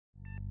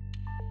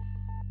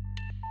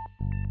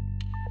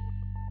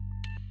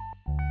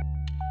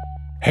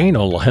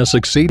Hänel has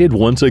succeeded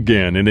once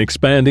again in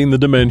expanding the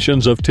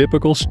dimensions of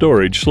typical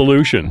storage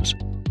solutions.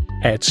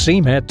 At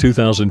CMAT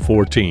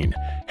 2014,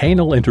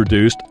 Hänel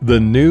introduced the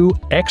new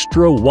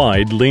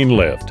extra-wide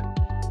Lean-Lift.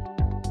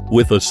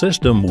 With a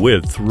system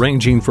width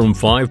ranging from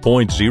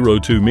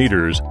 5.02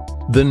 meters,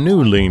 the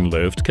new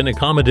Lean-Lift can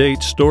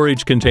accommodate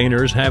storage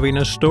containers having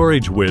a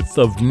storage width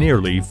of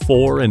nearly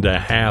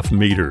 4.5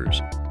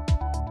 meters.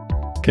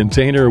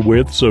 Container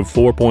widths of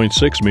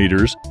 4.6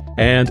 meters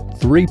and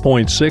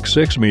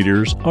 3.66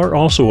 meters are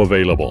also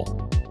available.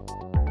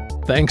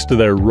 Thanks to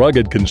their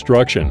rugged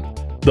construction,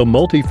 the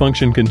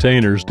multifunction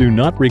containers do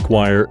not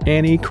require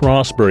any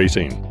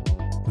cross-bracing.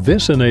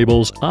 This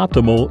enables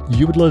optimal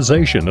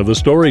utilization of the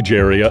storage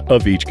area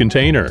of each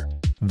container.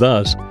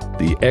 Thus,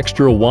 the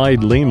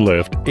extra-wide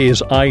Lean-Lift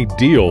is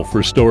ideal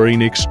for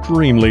storing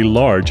extremely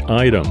large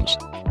items.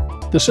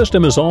 The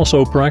system is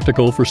also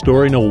practical for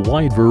storing a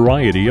wide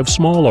variety of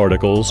small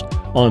articles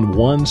on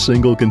one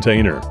single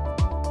container.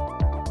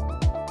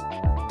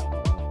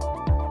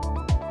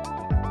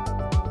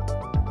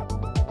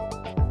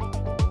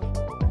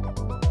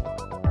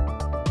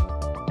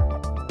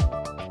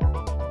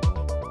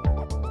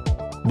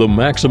 The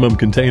maximum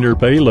container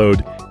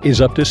payload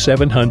is up to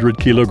 700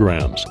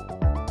 kilograms.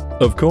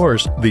 Of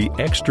course, the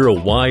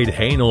extra-wide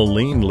Hänel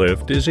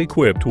Lean-Lift is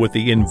equipped with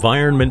the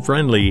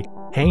environment-friendly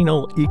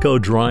Hänel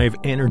EcoDrive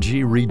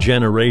Energy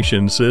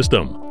Regeneration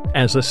System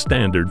as a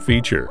standard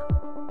feature.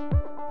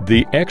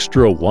 The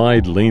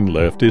extra-wide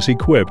Lean-Lift is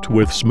equipped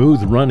with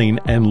smooth-running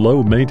and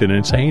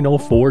low-maintenance Hänel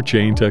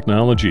 4-chain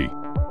technology,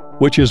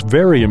 which is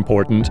very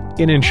important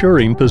in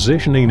ensuring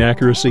positioning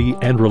accuracy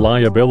and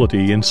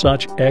reliability in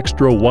such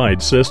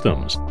extra-wide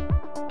systems.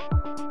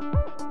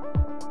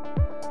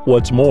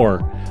 What's more,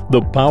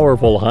 the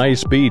powerful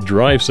high-speed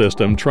drive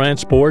system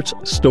transports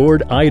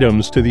stored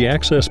items to the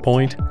access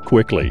point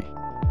quickly.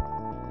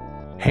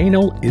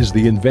 Hänel is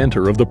the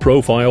inventor of the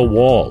profile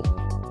wall.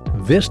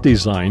 This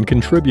design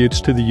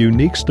contributes to the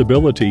unique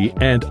stability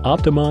and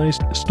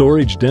optimized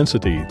storage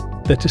density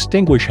that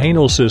distinguish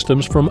Hänel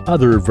systems from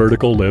other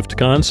vertical lift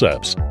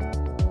concepts.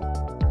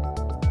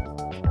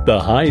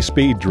 The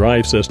high-speed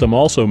drive system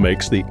also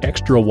makes the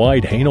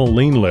extra-wide Hänel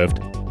Lean-Lift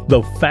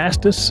the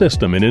fastest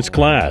system in its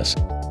class.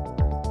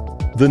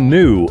 The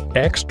new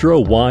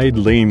extra-wide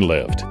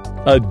Lean-Lift,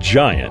 a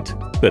giant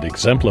that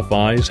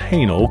exemplifies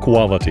Hänel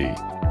quality.